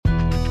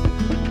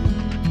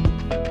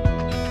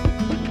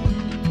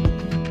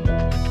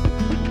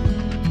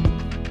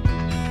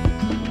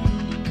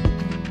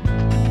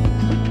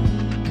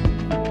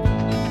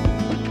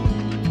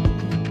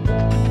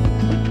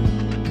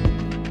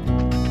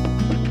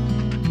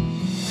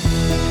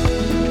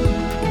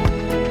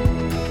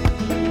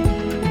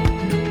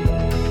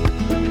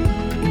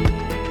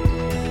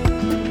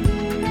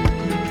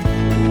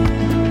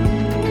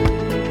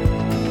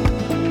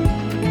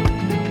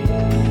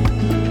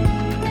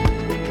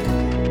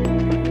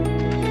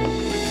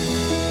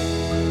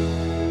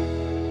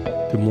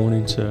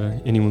morning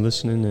to anyone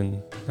listening,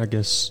 and I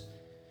guess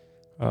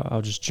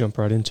I'll just jump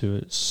right into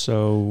it.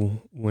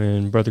 So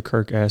when Brother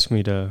Kirk asked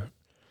me to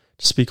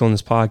speak on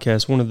this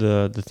podcast, one of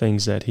the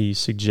things that he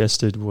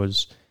suggested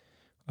was,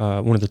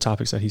 one of the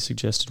topics that he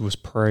suggested was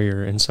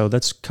prayer. And so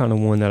that's kind of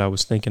one that I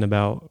was thinking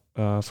about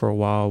for a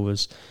while,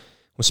 was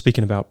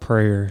speaking about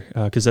prayer,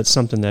 because that's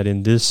something that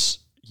in this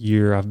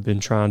year I've been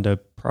trying to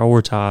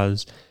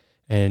prioritize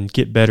and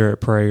get better at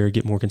prayer,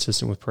 get more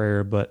consistent with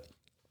prayer. But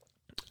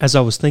as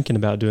I was thinking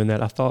about doing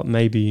that, I thought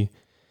maybe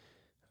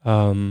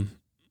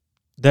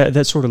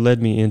that sort of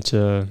led me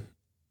into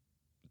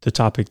the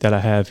topic that I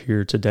have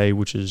here today,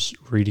 which is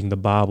reading the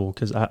Bible.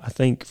 Because I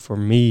think for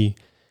me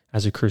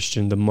as a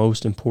Christian, the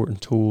most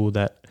important tool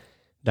that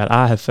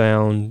I have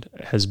found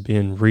has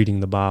been reading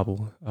the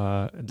Bible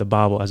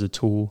as a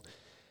tool.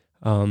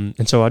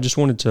 And so I just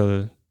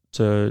wanted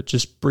to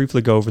just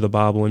briefly go over the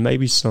Bible and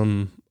maybe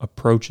some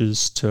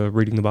approaches to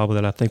reading the Bible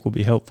that I think will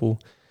be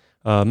helpful.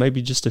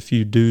 Maybe just a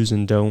few do's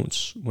and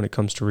don'ts when it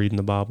comes to reading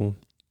the Bible.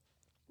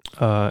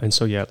 And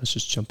so, let's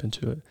just jump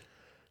into it.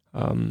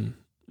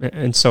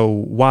 And so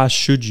why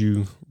should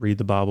you read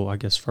the Bible, I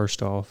guess,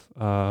 first off?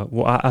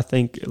 I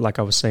think, like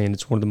I was saying,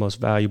 it's one of the most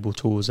valuable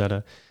tools that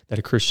a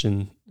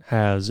Christian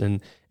has. And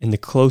the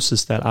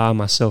closest that I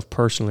myself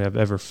personally have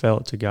ever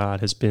felt to God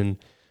has been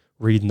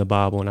reading the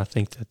Bible. And I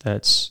think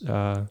that's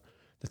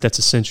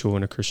essential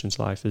in a Christian's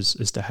life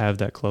is to have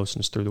that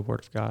closeness through the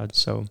Word of God.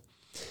 So,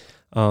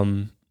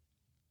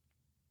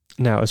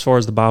 now, as far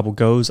as the Bible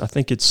goes, I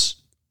think it's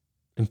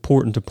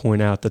important to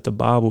point out that the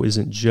Bible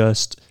isn't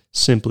just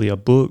simply a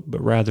book, but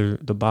rather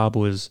the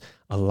Bible is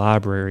a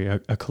library,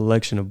 a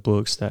collection of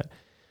books that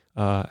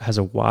has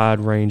a wide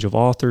range of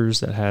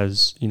authors, that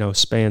has,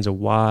 spans a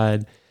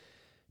wide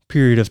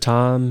period of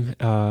time.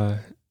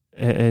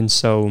 And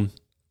so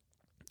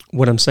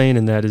what I'm saying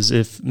in that is,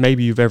 if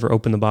maybe you've ever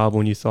opened the Bible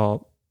and you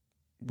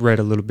read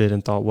a little bit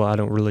and thought, well, I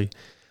don't really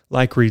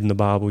like reading the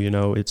Bible,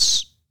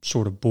 it's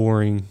sort of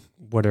boring,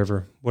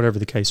 whatever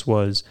the case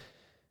was.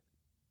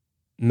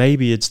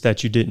 Maybe it's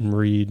that you didn't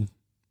read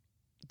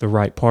the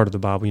right part of the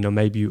Bible.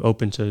 Maybe you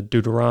opened to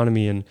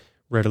Deuteronomy and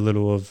read a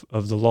little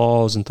of the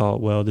laws and thought,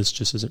 well, this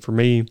just isn't for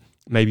me.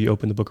 Maybe you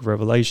opened the book of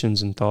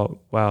Revelations and thought,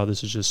 wow,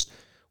 this is just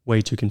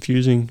way too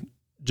confusing.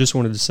 Just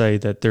wanted to say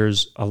that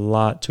there's a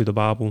lot to the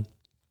Bible,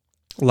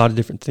 a lot of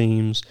different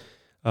themes,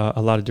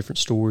 a lot of different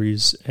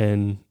stories.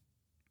 And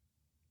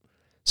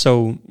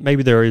so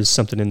maybe there is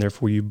something in there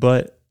for you,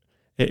 but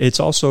it's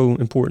also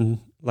important,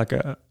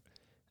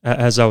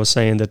 as I was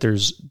saying, that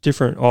there's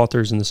different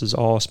authors, and this is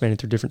all spanning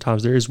through different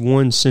times. There is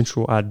one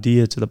central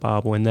idea to the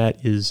Bible, and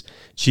that is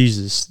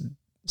Jesus.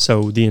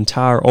 So the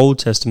entire Old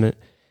Testament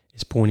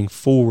is pointing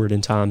forward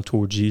in time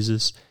toward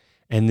Jesus,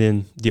 and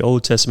then the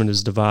Old Testament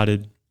is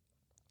divided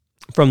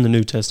from the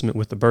New Testament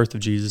with the birth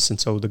of Jesus,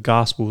 and so the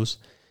Gospels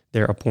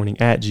there are pointing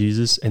at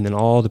Jesus, and then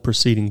all the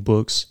preceding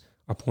books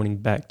are pointing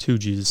back to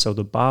Jesus. So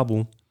the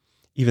Bible,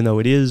 even though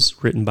it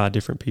is written by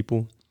different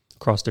people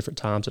across different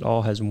times, it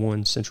all has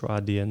one central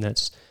idea, and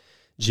that's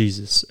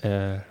Jesus.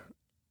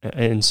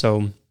 And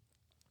so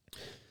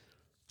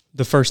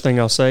the first thing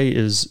I'll say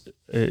is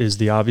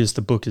the obvious.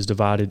 The book is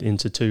divided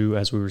into two,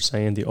 as we were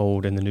saying, the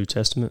Old and the New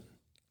Testament.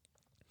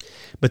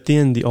 But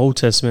then the Old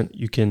Testament,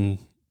 you can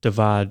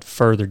divide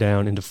further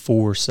down into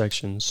four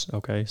sections,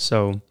 okay?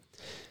 So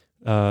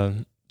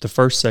the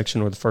first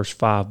section, or the first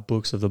 5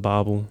 books of the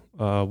Bible,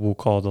 we'll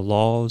call the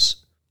laws.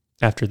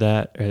 After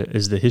that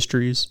is the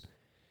histories,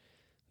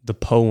 the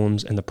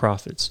poems, and the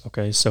prophets.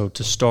 Okay, so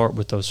to start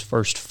with those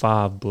first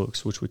 5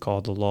 books, which we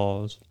call the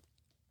laws,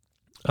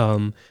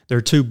 there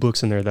are 2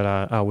 books in there that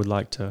I would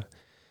like to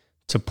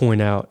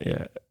point out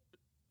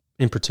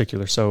in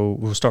particular. So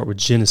we'll start with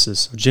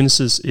Genesis.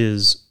 Genesis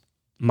is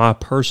my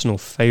personal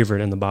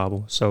favorite in the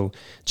Bible. So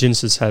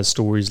Genesis has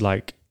stories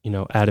like,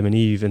 Adam and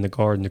Eve in the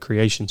garden, the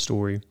creation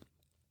story.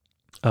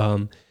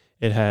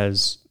 It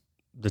has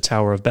the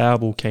Tower of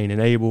Babel, Cain and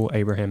Abel,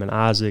 Abraham and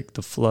Isaac,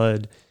 the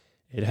flood.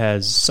 It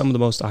has some of the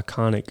most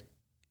iconic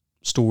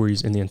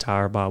stories in the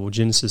entire Bible.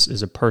 Genesis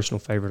is a personal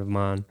favorite of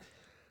mine.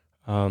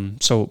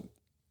 So,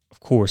 of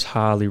course,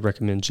 highly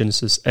recommend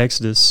Genesis.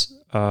 Exodus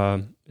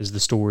is the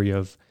story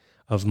of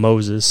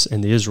Moses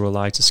and the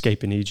Israelites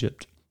escaping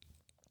Egypt.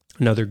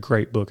 Another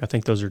great book. I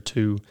think those are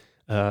 2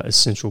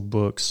 essential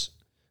books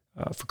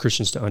for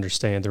Christians to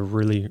understand. They're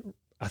really,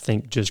 I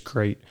think, just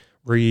great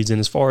reads. And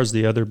as far as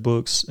the other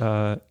books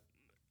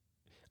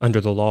under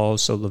the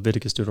laws, so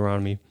Leviticus,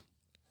 Deuteronomy,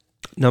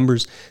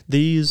 Numbers,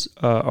 these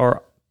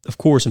are, of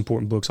course,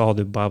 important books. All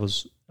the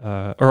Bibles,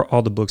 or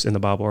all the books in the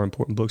Bible are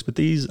important books, but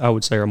these, I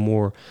would say, are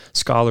more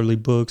scholarly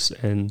books.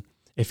 And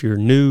if you're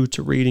new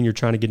to reading, you're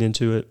trying to get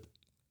into it,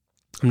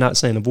 I'm not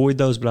saying avoid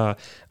those, but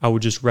I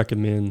would just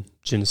recommend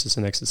Genesis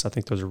and Exodus. I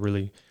think those are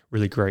really,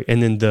 really great.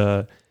 And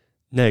then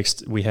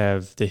next we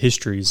have the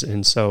histories,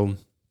 and so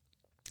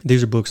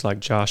these are books like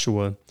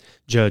Joshua,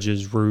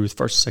 Judges, Ruth,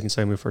 1st and 2nd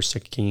Samuel,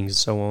 1st, 2nd Kings, and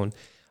so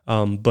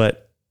on.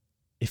 But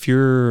if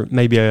you're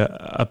maybe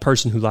a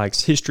person who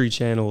likes History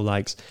Channel,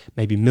 likes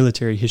maybe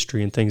military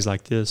history and things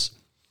like this,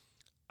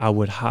 I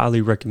would highly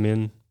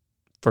recommend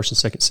First and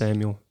Second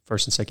Samuel,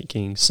 First and Second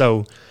Kings.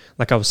 So,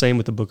 like I was saying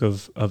with the book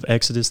of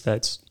Exodus,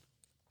 that's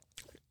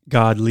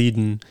God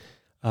leading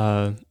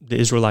the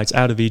Israelites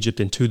out of Egypt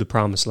into the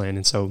Promised Land,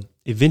 and so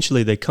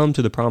eventually they come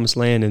to the Promised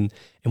Land, and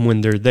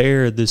when they're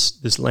there,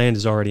 this land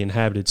is already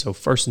inhabited. So,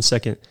 First and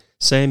Second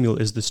Samuel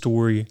is the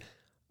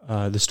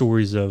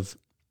stories of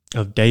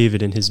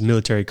David and his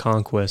military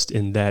conquest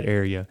in that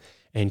area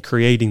and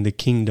creating the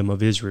kingdom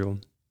of Israel.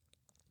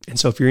 And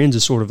so if you're into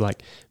sort of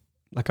like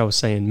I was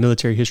saying,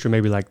 military history,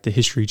 maybe like the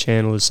History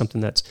Channel is something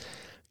that's,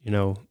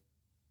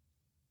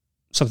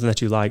 something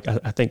that you like.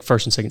 I think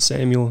First and Second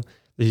Samuel,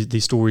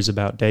 these stories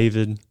about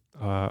David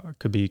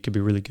could be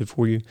really good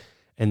for you.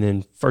 And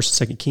then First and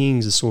Second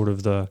Kings is sort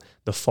of the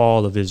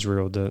fall of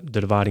Israel, the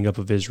dividing up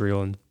of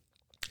Israel and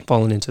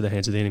falling into the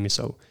hands of the enemy.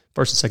 So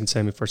First and Second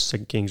Samuel, First and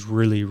Second Kings,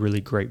 really,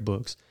 really great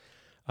books.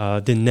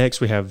 Then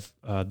next we have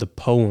the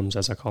poems,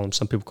 as I call them.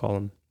 Some people call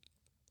them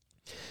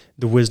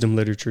the wisdom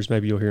literatures.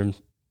 Maybe you'll hear them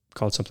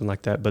called something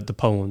like that, but the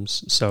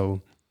poems.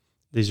 So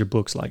these are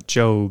books like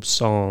Job,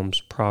 Psalms,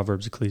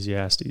 Proverbs,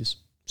 Ecclesiastes,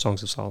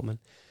 Songs of Solomon.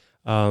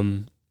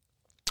 One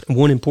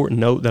important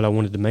note that I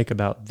wanted to make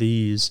about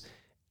these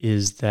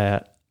is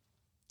that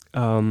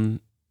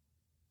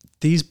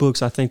these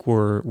books, I think,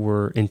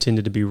 were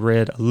intended to be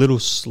read a little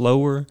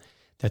slower,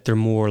 that they're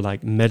more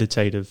like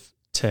meditative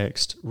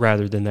text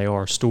rather than they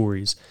are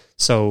stories.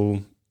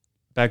 So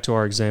back to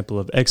our example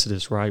of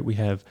Exodus, right? We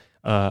have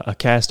a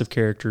cast of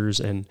characters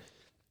and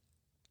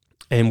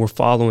we're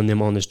following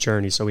them on this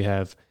journey. So we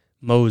have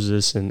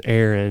Moses and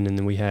Aaron, and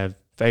then we have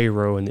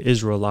Pharaoh and the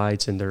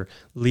Israelites, and they're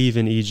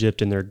leaving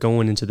Egypt and they're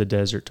going into the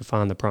desert to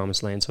find the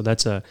Promised Land. So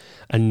that's a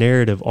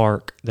narrative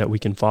arc that we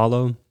can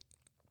follow.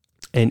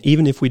 And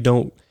even if we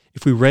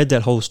read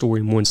that whole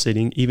story in one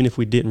sitting, even if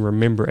we didn't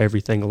remember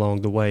everything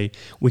along the way,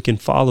 we can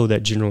follow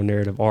that general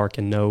narrative arc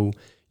and know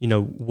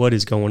what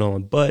is going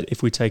on. But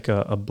if we take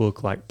a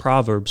book like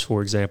Proverbs,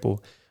 for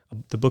example,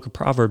 the book of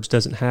Proverbs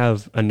doesn't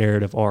have a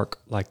narrative arc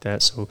like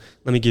that. So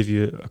let me give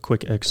you a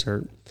quick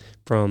excerpt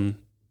from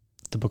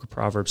the book of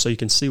Proverbs so you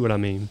can see what I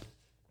mean.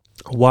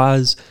 A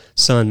wise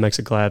son makes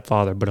a glad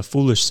father, but a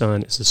foolish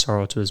son is a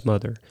sorrow to his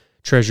mother.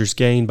 Treasures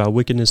gained by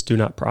wickedness do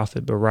not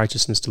profit, but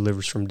righteousness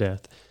delivers from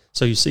death.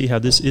 So you see how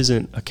this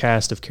isn't a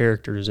cast of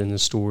characters in the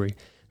story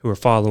who are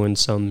following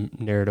some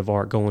narrative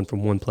arc going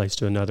from one place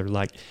to another,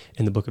 like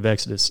in the book of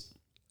Exodus.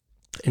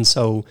 And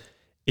so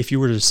if you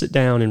were to sit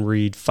down and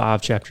read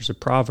 5 chapters of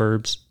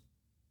Proverbs,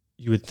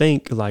 you would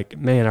think like,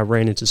 man, I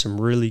ran into some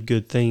really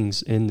good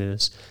things in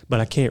this, but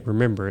I can't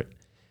remember it.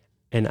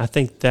 And I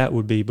think that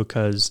would be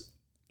because,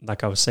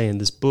 like I was saying,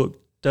 this book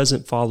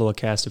doesn't follow a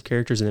cast of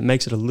characters, and it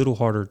makes it a little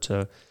harder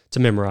to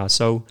memorize.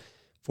 So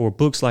for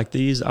books like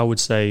these, I would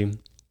say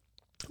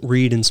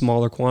read in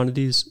smaller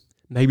quantities.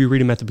 Maybe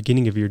read them at the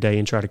beginning of your day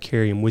and try to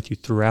carry them with you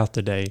throughout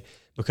the day,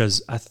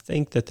 because I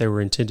think that they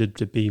were intended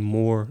to be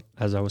more,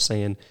 as I was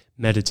saying,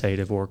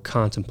 meditative or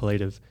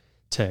contemplative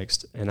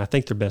text, and I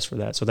think they're best for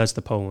that. So that's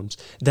the poems.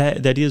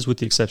 That is with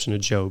the exception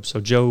of Job. So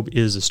Job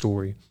is a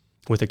story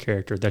with a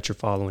character that you're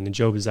following, and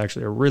Job is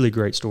actually a really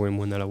great story and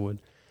one that I would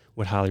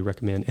highly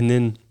recommend. And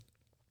then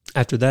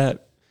after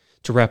that,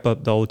 to wrap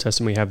up the Old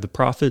Testament, we have the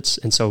prophets,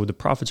 and so the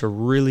prophets are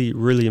really,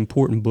 really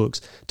important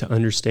books to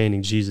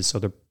understanding Jesus. So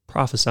they're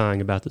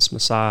prophesying about this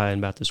Messiah and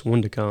about this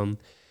one to come.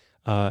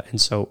 And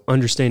so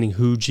understanding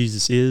who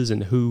Jesus is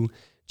and who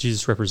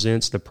Jesus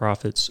represents, the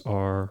prophets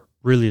are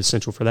really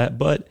essential for that.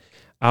 But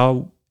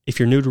if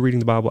you're new to reading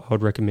the Bible, I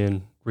would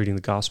recommend reading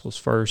the Gospels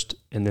first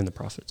and then the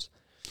prophets.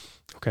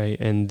 Okay,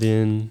 and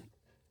then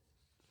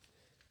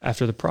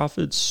after the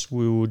prophets,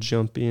 we will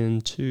jump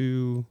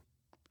into,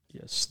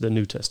 the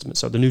New Testament.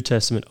 So the New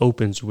Testament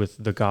opens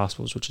with the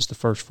Gospels, which is the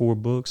first 4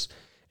 books,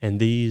 and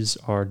these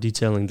are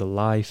detailing the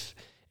life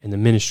and the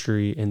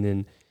ministry, and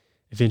then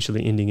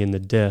eventually ending in the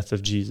death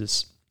of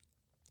Jesus.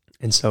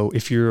 And so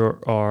if you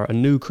are a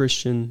new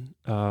Christian,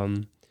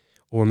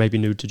 or maybe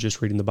new to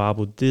just reading the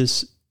Bible,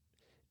 this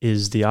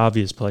is the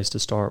obvious place to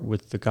start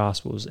with the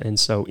Gospels. And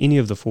so any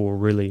of the 4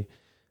 really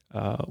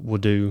will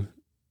do.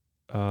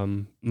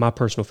 My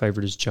personal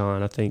favorite is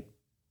John. I think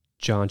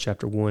John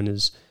chapter 1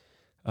 is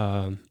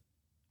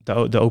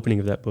the opening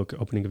of that book,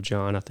 opening of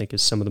John, I think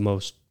is some of the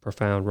most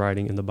profound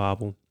writing in the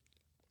Bible,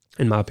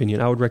 in my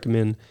opinion. I would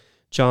recommend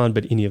John,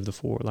 but any of the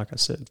 4, like I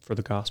said, for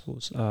the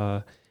Gospels.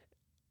 And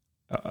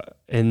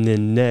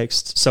then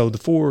next, so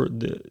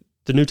the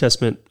New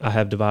Testament I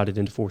have divided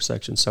into 4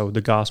 sections. So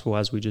the Gospel,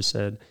 as we just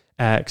said,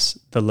 Acts,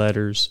 the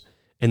letters,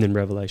 and then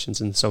Revelations.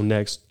 And so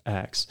next,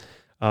 Acts.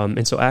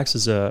 And so Acts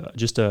is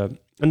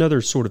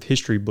another sort of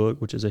history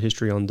book, which is a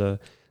history on the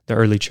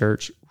early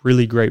church.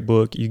 Really great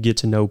book. You get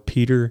to know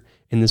Peter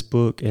in this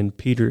book, and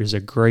Peter is a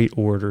great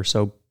orator.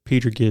 So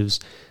Peter gives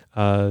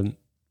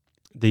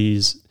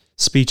these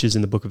speeches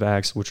in the book of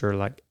Acts, which are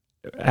like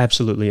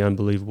absolutely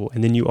unbelievable.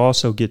 And then you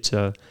also get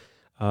to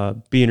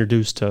be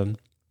introduced to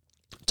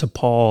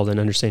Paul and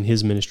understand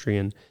his ministry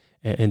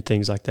and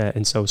things like that.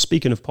 And so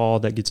speaking of Paul,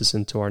 that gets us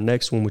into our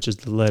next one, which is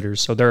the letters.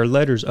 So there are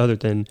letters other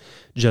than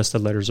just the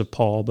letters of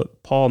Paul,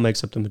 but Paul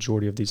makes up the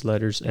majority of these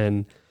letters.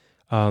 And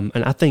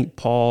And I think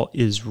Paul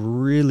is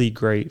really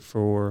great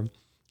for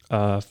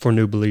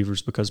new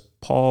believers, because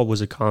Paul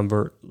was a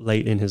convert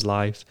late in his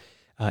life,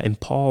 and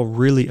Paul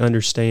really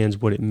understands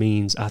what it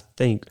means. I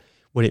think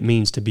what it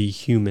means to be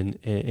human,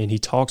 and he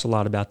talks a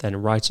lot about that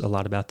and writes a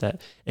lot about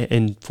that.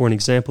 And for an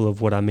example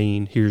of what I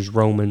mean, here's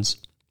Romans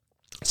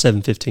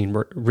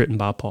 7:15, written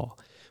by Paul.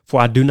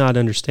 For I do not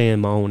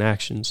understand my own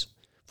actions.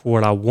 For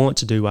what I want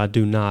to do, I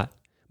do not,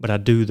 but I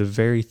do the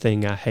very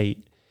thing I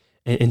hate.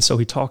 And so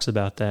he talks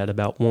about that,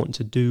 about wanting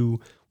to do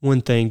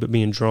one thing but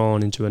being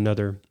drawn into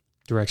another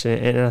direction.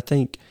 And I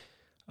think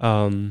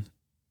that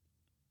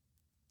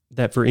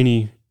for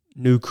any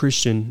new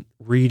Christian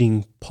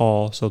reading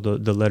Paul, so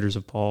the letters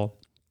of Paul,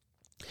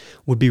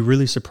 would be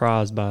really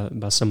surprised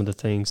by some of the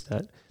things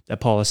that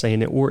Paul is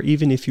saying. Or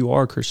even if you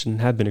are a Christian,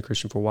 have been a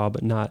Christian for a while,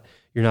 but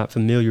you're not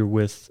familiar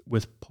with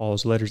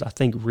Paul's letters, I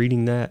think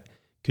reading that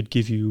could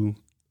give you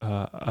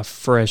a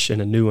fresh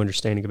and a new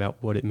understanding about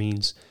what it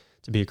means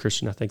to be a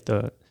Christian. I think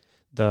the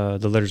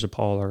letters of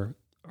Paul are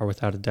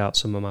without a doubt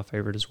some of my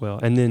favorite as well.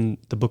 And then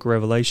the book of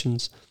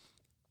Revelations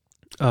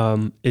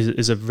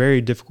is a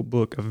very difficult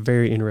book, a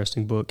very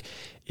interesting book.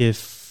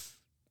 If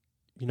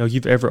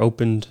you've ever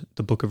opened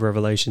the book of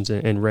Revelations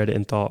and read it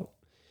and thought,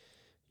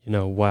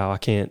 wow, I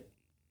can't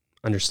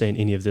understand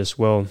any of this,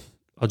 well,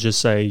 I'll just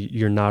say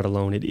you're not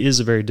alone. It is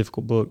a very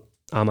difficult book.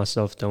 I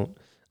myself don't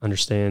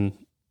understand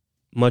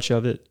much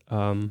of it,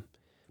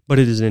 but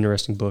it is an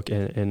interesting book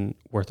and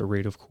worth a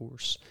read, of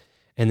course.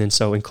 And then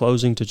so in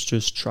closing, to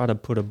just try to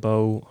put a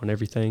bow on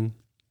everything,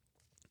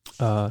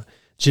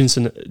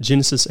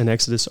 Genesis and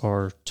Exodus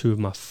are two of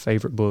my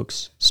favorite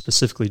books,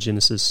 specifically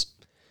Genesis,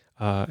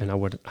 and I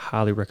would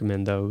highly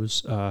recommend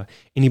those.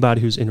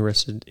 Anybody who's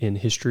interested in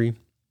history,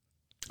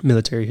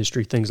 military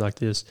history, things like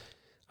this,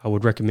 I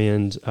would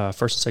recommend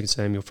 1st and 2nd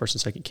Samuel,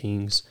 1st and 2nd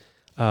Kings.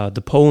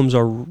 The poems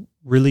are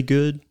really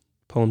good,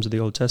 poems of the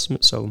Old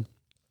Testament, so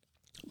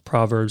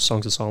Proverbs,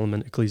 Songs of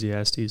Solomon,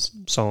 Ecclesiastes,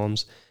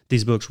 Psalms.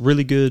 These books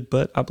really good,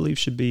 but I believe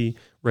should be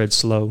read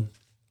slow.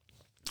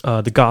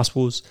 The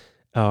Gospels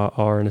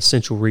are an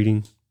essential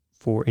reading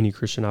for any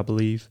Christian, I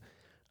believe.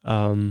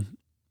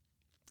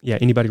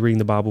 Anybody reading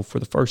the Bible for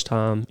the first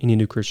time, any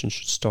new Christian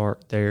should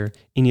start there.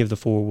 Any of the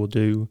four will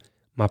do.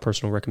 My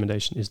personal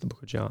recommendation is the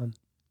book of John.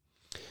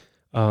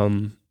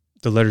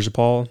 The letters of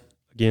Paul,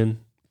 again,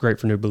 great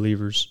for new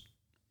believers.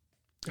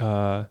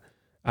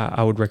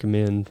 I would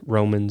recommend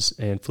Romans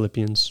and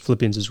Philippians.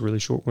 Philippians is a really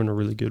short one, a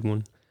really good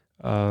one.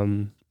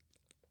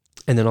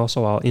 And then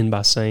also I'll end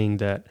by saying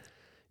that,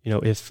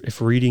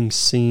 if reading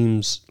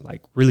seems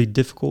like really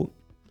difficult,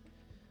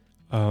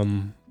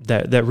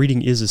 that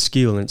reading is a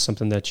skill and it's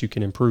something that you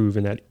can improve,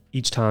 and that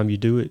each time you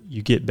do it,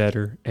 you get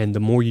better. And the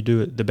more you do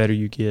it, the better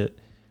you get.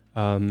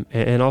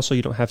 And also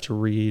you don't have to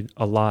read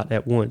a lot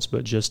at once,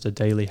 but just a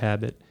daily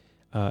habit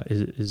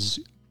is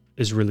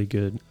really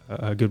good,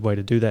 a good way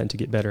to do that and to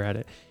get better at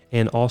it.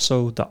 And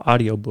also the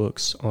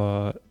audiobooks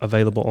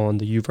available on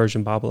the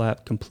YouVersion Bible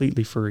app,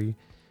 completely free.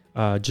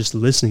 Just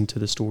listening to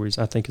the stories,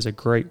 I think, is a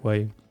great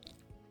way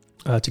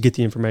to get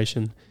the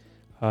information.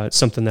 It's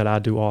something that I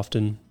do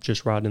often,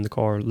 just riding in the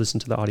car, listen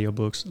to the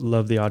audiobooks,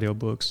 love the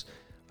audiobooks,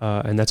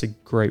 and that's a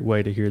great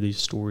way to hear these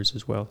stories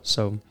as well.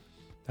 So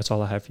that's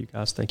all I have for you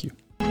guys. Thank you.